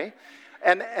 okay?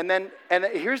 And then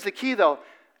here's the key, though,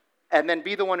 and then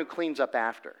be the one who cleans up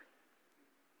after.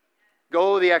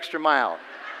 Go the extra mile.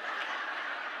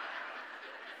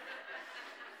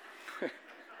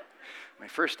 My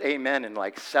first amen in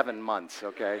like 7 months,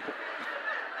 okay?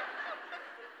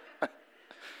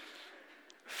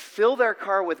 Fill their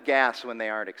car with gas when they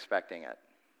aren't expecting it.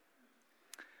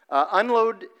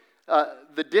 Unload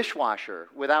the dishwasher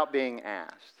without being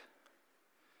asked.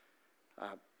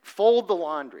 Fold the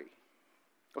laundry.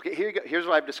 Okay, here you go. Here's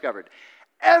what I've discovered.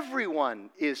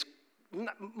 Everyone is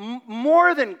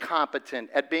more than competent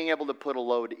at being able to put a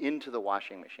load into the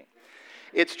washing machine.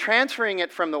 It's transferring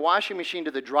it from the washing machine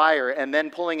to the dryer and then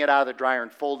pulling it out of the dryer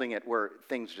and folding it where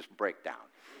things just break down.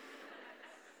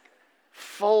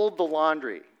 fold the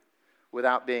laundry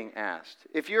without being asked.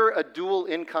 If you're a dual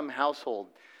income household,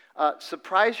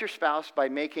 surprise your spouse by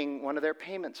making one of their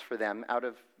payments for them out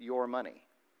of your money.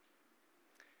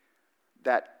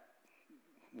 That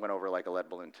went over like a lead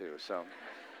balloon too. So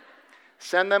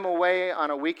send them away on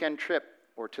a weekend trip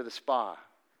or to the spa.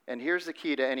 And here's the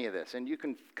key to any of this, and you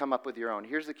can come up with your own.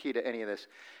 Here's the key to any of this.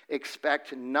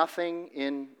 Expect nothing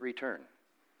in return.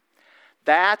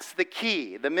 That's the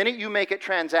key. The minute you make it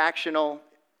transactional,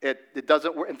 it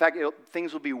doesn't work. In fact,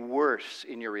 things will be worse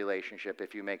in your relationship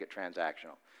if you make it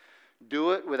transactional.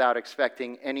 Do it without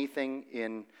expecting anything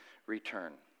in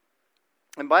return.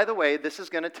 And by the way, this is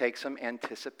going to take some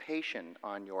anticipation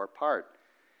on your part.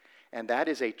 And that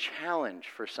is a challenge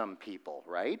for some people,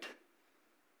 right?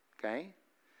 Okay?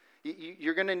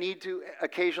 You're going to need to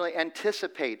occasionally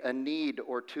anticipate a need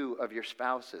or two of your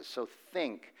spouses. So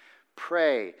think,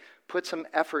 pray, put some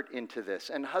effort into this.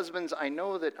 And husbands, I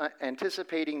know that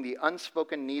anticipating the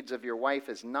unspoken needs of your wife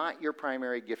is not your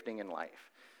primary gifting in life.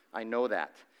 I know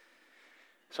that.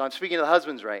 So I'm speaking to the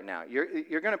husbands right now.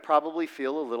 You're going to probably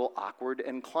feel a little awkward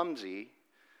and clumsy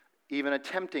even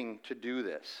attempting to do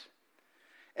this.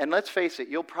 And let's face it,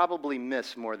 you'll probably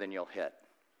miss more than you'll hit.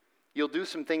 You'll do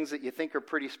some things that you think are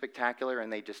pretty spectacular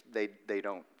and they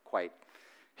don't quite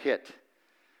hit.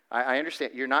 I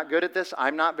understand. You're not good at this.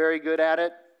 I'm not very good at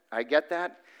it. I get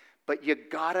that. But you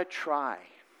gotta try.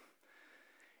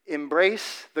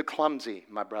 Embrace the clumsy,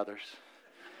 my brothers.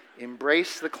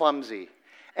 Embrace the clumsy.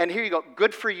 And here you go.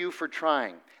 Good for you for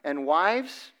trying. And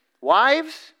wives,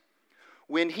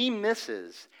 when he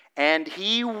misses, and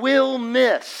he will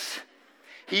miss,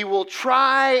 he will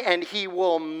try and he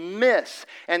will miss.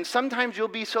 And sometimes you'll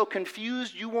be so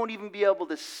confused you won't even be able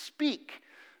to speak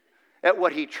at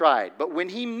what he tried. But when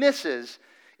he misses,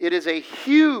 it is a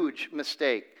huge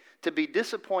mistake to be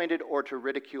disappointed or to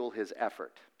ridicule his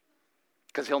effort.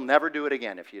 Because he'll never do it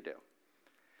again if you do.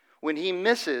 When he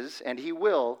misses, and he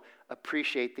will,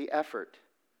 appreciate the effort.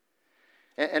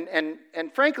 And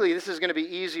frankly, this is going to be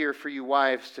easier for you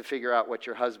wives to figure out what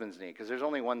your husbands need, because there's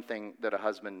only one thing that a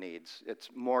husband needs. It's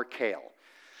more kale.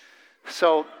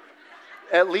 So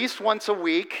at least once a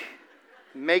week,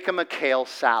 make him a kale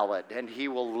salad, and he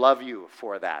will love you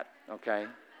for that, okay?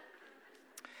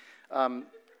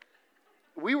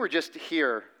 We were just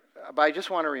here, but I just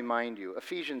want to remind you,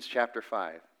 Ephesians chapter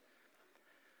 5.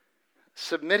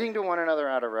 Submitting to one another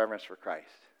out of reverence for Christ.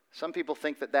 Some people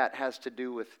think that has to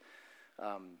do with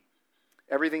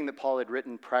everything that Paul had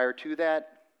written prior to that.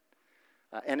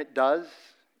 And it does.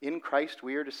 In Christ,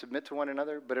 we are to submit to one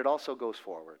another, but it also goes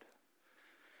forward.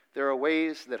 There are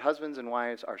ways that husbands and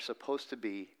wives are supposed to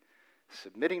be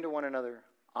submitting to one another,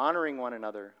 honoring one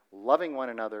another, loving one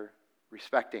another,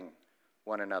 respecting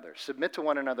one another. Submit to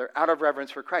one another out of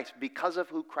reverence for Christ because of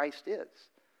who Christ is.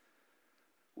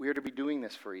 We are to be doing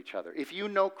this for each other. If you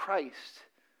know Christ,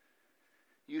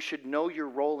 you should know your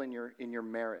role in your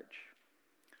marriage.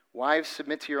 Wives,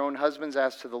 submit to your own husbands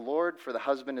as to the Lord, for the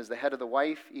husband is the head of the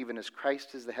wife, even as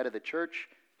Christ is the head of the church,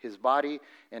 his body,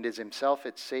 and is himself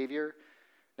its Savior.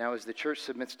 Now as the church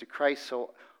submits to Christ,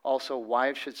 so also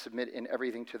wives should submit in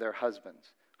everything to their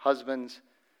husbands. Husbands,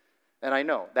 and I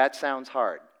know, that sounds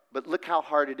hard, but look how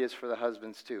hard it is for the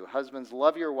husbands too. Husbands,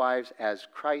 love your wives as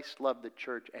Christ loved the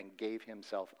church and gave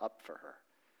himself up for her.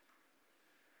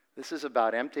 This is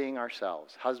about emptying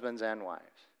ourselves, husbands and wives,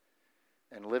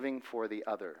 and living for the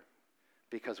other,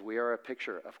 because we are a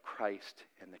picture of Christ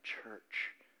and the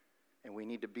church. And we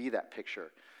need to be that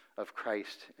picture of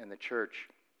Christ and the church.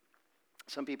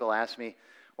 Some people ask me,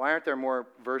 why aren't there more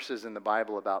verses in the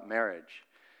Bible about marriage?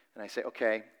 And I say,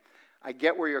 okay, I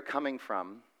get where you're coming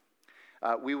from.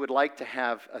 We would like to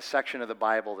have a section of the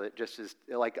Bible that just is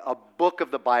like a book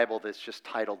of the Bible that's just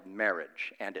titled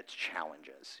Marriage and its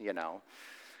Challenges, you know.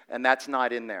 And that's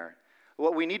not in there.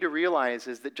 What we need to realize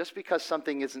is that just because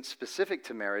something isn't specific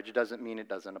to marriage doesn't mean it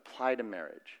doesn't apply to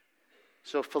marriage.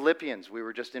 So Philippians, we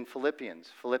were just in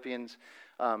Philippians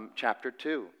chapter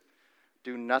 2.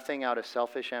 Do nothing out of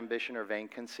selfish ambition or vain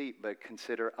conceit, but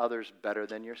consider others better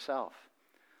than yourself.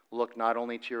 Look not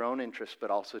only to your own interests,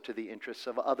 but also to the interests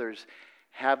of others.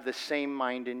 Have the same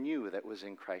mind in you that was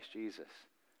in Christ Jesus.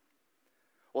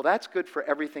 Well, that's good for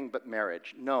everything but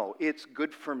marriage. No, it's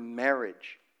good for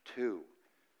marriage too.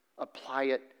 Apply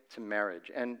it to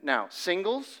marriage. And now,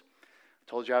 singles, I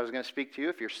told you I was going to speak to you.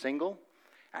 If you're single,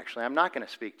 actually, I'm not going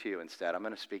to speak to you instead. I'm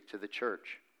going to speak to the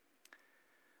church.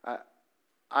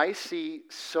 I see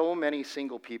so many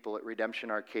single people at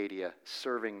Redemption Arcadia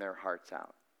serving their hearts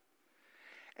out.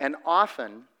 And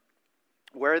often,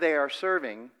 where they are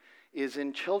serving is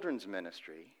in children's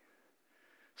ministry,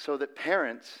 so that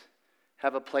parents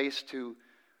have a place to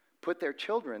put their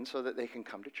children so that they can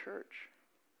come to church.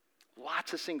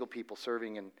 Lots of single people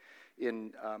serving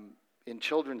in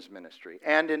children's ministry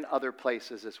and in other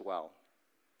places as well.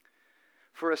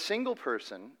 For a single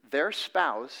person, their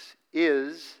spouse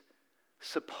is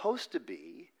supposed to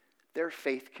be their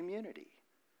faith community.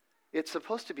 It's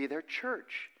supposed to be their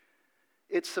church.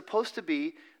 It's supposed to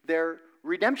be their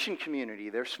redemption community,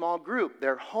 their small group,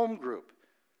 their home group.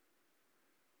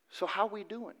 So how are we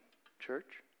doing,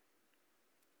 church?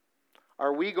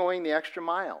 Are we going the extra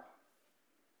mile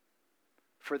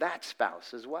for that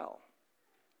spouse as well?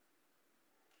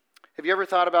 Have you ever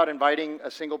thought about inviting a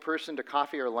single person to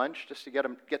coffee or lunch just to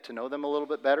get to know them a little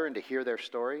bit better and to hear their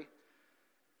story?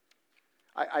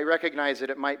 I recognize that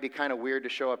it might be kind of weird to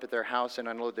show up at their house and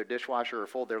unload their dishwasher or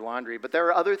fold their laundry, but there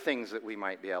are other things that we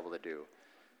might be able to do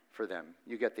for them.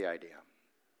 You get the idea.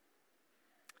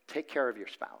 Take care of your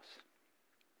spouse.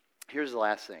 Here's the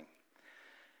last thing.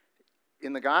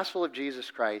 In the gospel of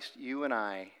Jesus Christ, you and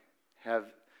I have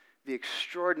the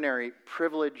extraordinary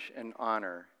privilege and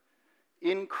honor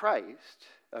in Christ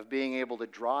of being able to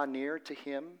draw near to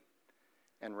Him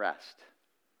and rest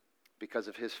because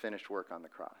of His finished work on the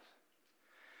cross.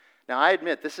 Now, I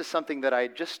admit this is something that I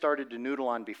just started to noodle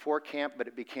on before camp, but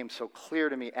it became so clear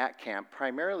to me at camp,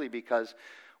 primarily because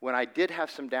when I did have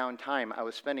some downtime, I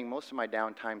was spending most of my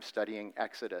downtime studying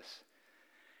Exodus.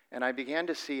 And I began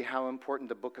to see how important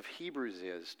the book of Hebrews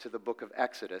is to the book of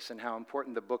Exodus, and how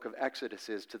important the book of Exodus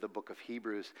is to the book of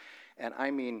Hebrews. And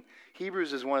I mean,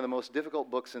 Hebrews is one of the most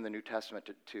difficult books in the New Testament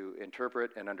to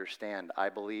interpret and understand. I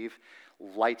believe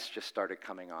lights just started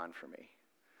coming on for me.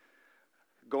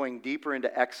 Going deeper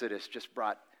into Exodus just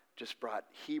brought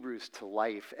Hebrews to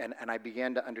life, and I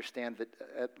began to understand that,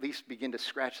 at least begin to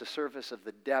scratch the surface of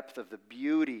the depth of the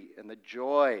beauty and the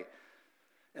joy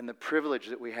and the privilege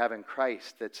that we have in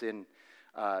Christ that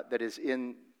is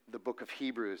in the book of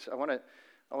Hebrews. I want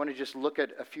to just look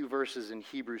at a few verses in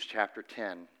Hebrews chapter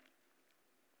 10.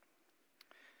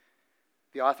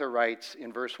 The author writes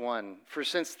in verse 1, For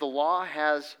since the law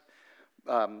has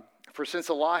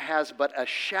but a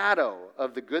shadow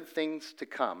of the good things to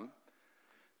come,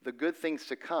 the good things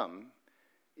to come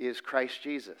is Christ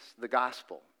Jesus, the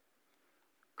gospel.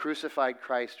 Crucified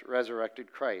Christ,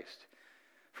 resurrected Christ.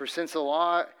 For since the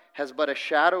law has but a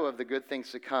shadow of the good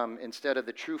things to come instead of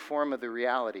the true form of the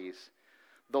realities,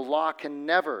 the law can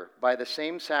never, by the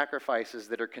same sacrifices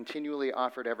that are continually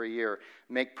offered every year,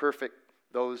 make perfect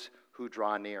those who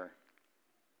draw near.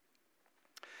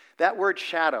 That word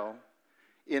shadow,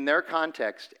 in their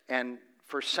context, and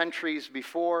for centuries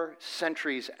before,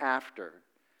 centuries after,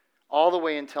 all the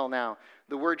way until now,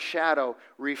 the word shadow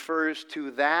refers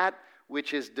to that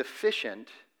which is deficient,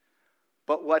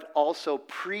 but what also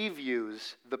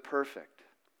previews the perfect.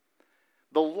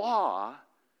 The law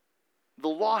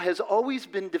has always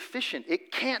been deficient.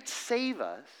 It can't save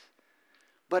us,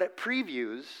 but it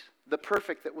previews the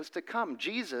perfect that was to come.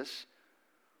 Jesus,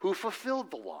 who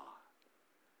fulfilled the law,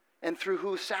 and through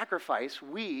whose sacrifice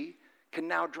we can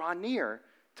now draw near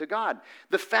to God.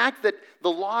 The fact that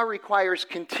the law requires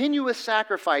continuous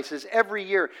sacrifices every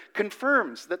year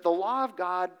confirms that the law of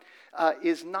God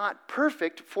is not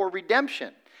perfect for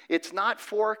redemption. It's not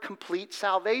for complete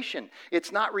salvation.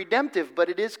 It's not redemptive, but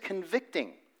it is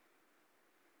convicting.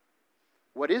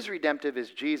 What is redemptive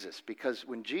is Jesus, because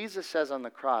when Jesus says on the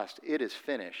cross, "It is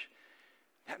finished,"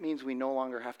 that means we no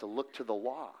longer have to look to the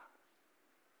law.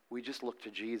 We just look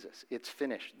to Jesus. It's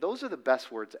finished. Those are the best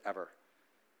words ever.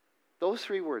 Those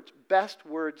three words, best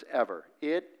words ever.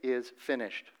 It is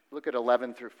finished. Look at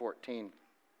 11 through 14.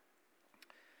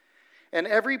 And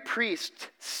every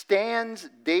priest stands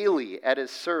daily at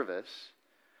his service,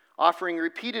 offering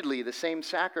repeatedly the same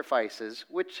sacrifices,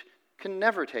 which can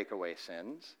never take away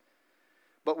sins.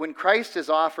 But when Christ is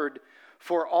offered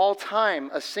for all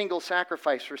time a single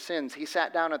sacrifice for sins, he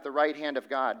sat down at the right hand of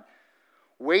God,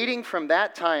 waiting from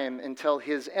that time until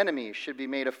his enemies should be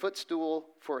made a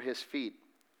footstool for his feet.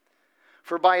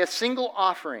 For by a single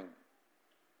offering,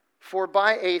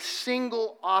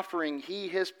 he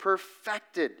has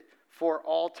perfected for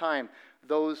all time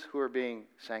those who are being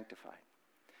sanctified.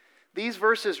 These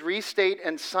verses restate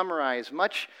and summarize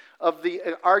much of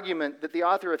the argument that the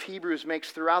author of Hebrews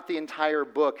makes throughout the entire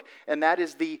book, and that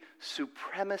is the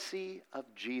supremacy of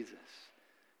Jesus.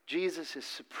 Jesus is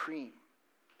supreme.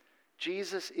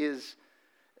 Jesus is,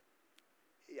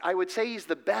 I would say he's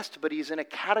the best, but he's in a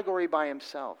category by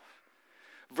himself.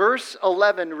 Verse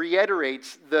 11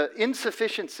 reiterates the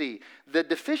insufficiency, the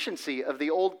deficiency of the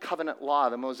Old Covenant law,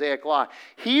 the Mosaic law.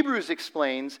 Hebrews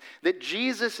explains that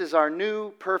Jesus is our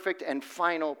new, perfect, and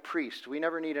final priest. We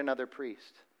never need another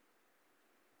priest.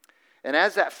 And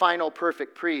as that final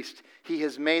perfect priest, he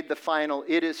has made the final,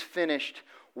 it is finished,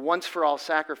 once for all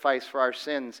sacrifice for our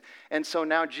sins. And so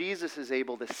now Jesus is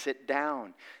able to sit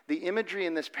down. The imagery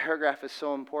in this paragraph is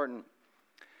so important.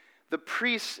 The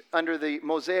priests under the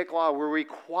Mosaic law were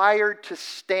required to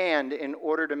stand in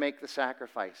order to make the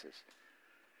sacrifices.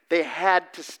 They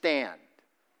had to stand.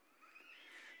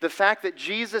 The fact that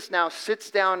Jesus now sits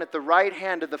down at the right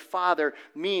hand of the Father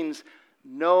means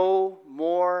no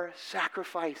more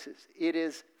sacrifices. It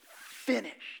is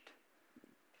finished.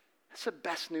 That's the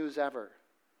best news ever.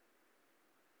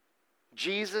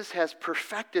 Jesus has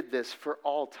perfected this for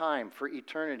all time, for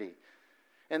eternity.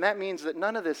 And that means that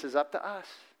none of this is up to us.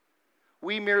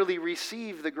 We merely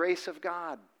receive the grace of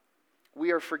God.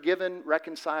 We are forgiven,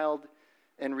 reconciled,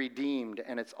 and redeemed,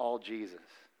 and it's all Jesus.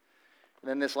 And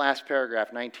then this last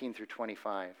paragraph, 19 through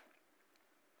 25.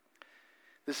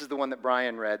 This is the one that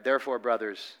Brian read. Therefore,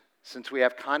 brothers, since we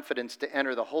have confidence to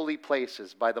enter the holy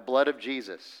places by the blood of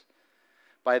Jesus,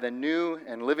 by the new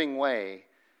and living way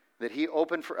that he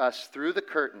opened for us through the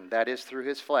curtain, that is, through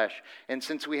his flesh, and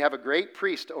since we have a great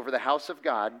priest over the house of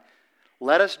God,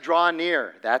 let us draw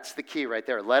near. That's the key right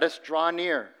there. Let us draw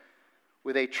near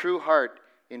with a true heart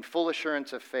in full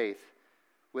assurance of faith,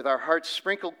 with our hearts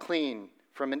sprinkled clean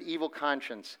from an evil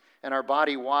conscience and our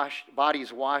bodies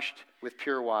washed with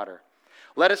pure water.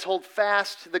 Let us hold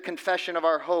fast to the confession of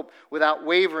our hope without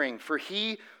wavering, for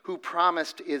he who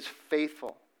promised is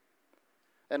faithful.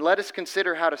 And let us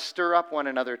consider how to stir up one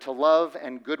another to love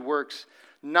and good works,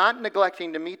 not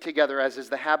neglecting to meet together as is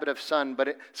the habit of some,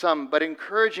 but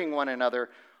encouraging one another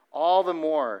all the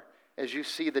more as you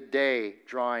see the day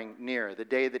drawing near, the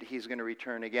day that he's going to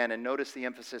return again. And notice the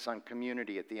emphasis on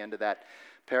community at the end of that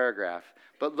paragraph.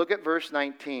 But look at verse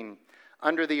 19.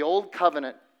 Under the old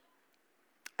covenant,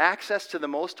 access to the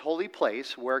most holy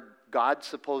place where God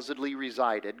supposedly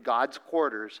resided, God's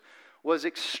quarters, was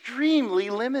extremely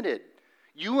limited.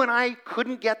 You and I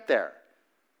couldn't get there.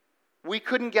 We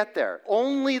couldn't get there.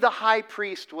 Only the high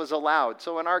priest was allowed.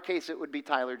 So in our case, it would be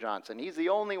Tyler Johnson. He's the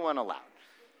only one allowed.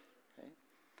 Okay?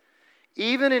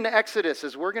 Even in Exodus,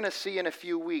 as we're going to see in a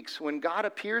few weeks, when God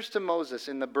appears to Moses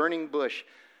in the burning bush,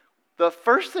 the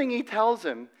first thing he tells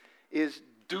him is,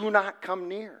 do not come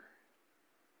near.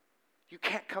 You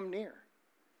can't come near.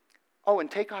 Oh, and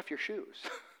take off your shoes.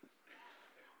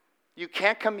 You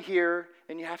can't come here,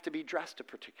 and you have to be dressed a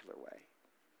particular way.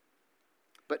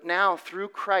 But now, through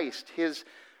Christ, his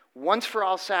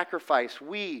once-for-all sacrifice,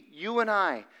 you and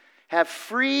I, have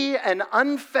free and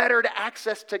unfettered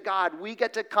access to God. We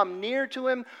get to come near to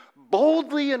him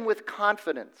boldly and with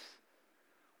confidence.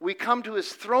 We come to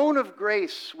his throne of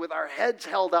grace with our heads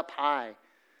held up high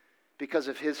because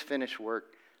of his finished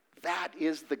work. That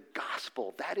is the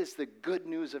gospel. That is the good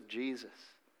news of Jesus.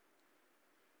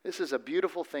 This is a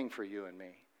beautiful thing for you and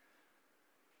me.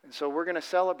 And so we're going to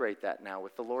celebrate that now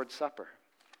with the Lord's Supper.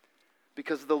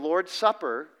 Because the Lord's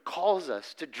Supper calls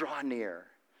us to draw near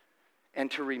and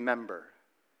to remember,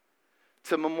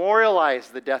 to memorialize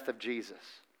the death of Jesus,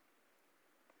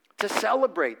 to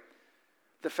celebrate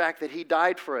the fact that he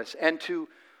died for us, and to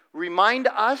remind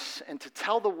us and to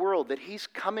tell the world that he's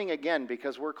coming again,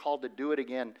 because we're called to do it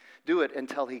again, do it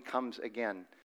until he comes again.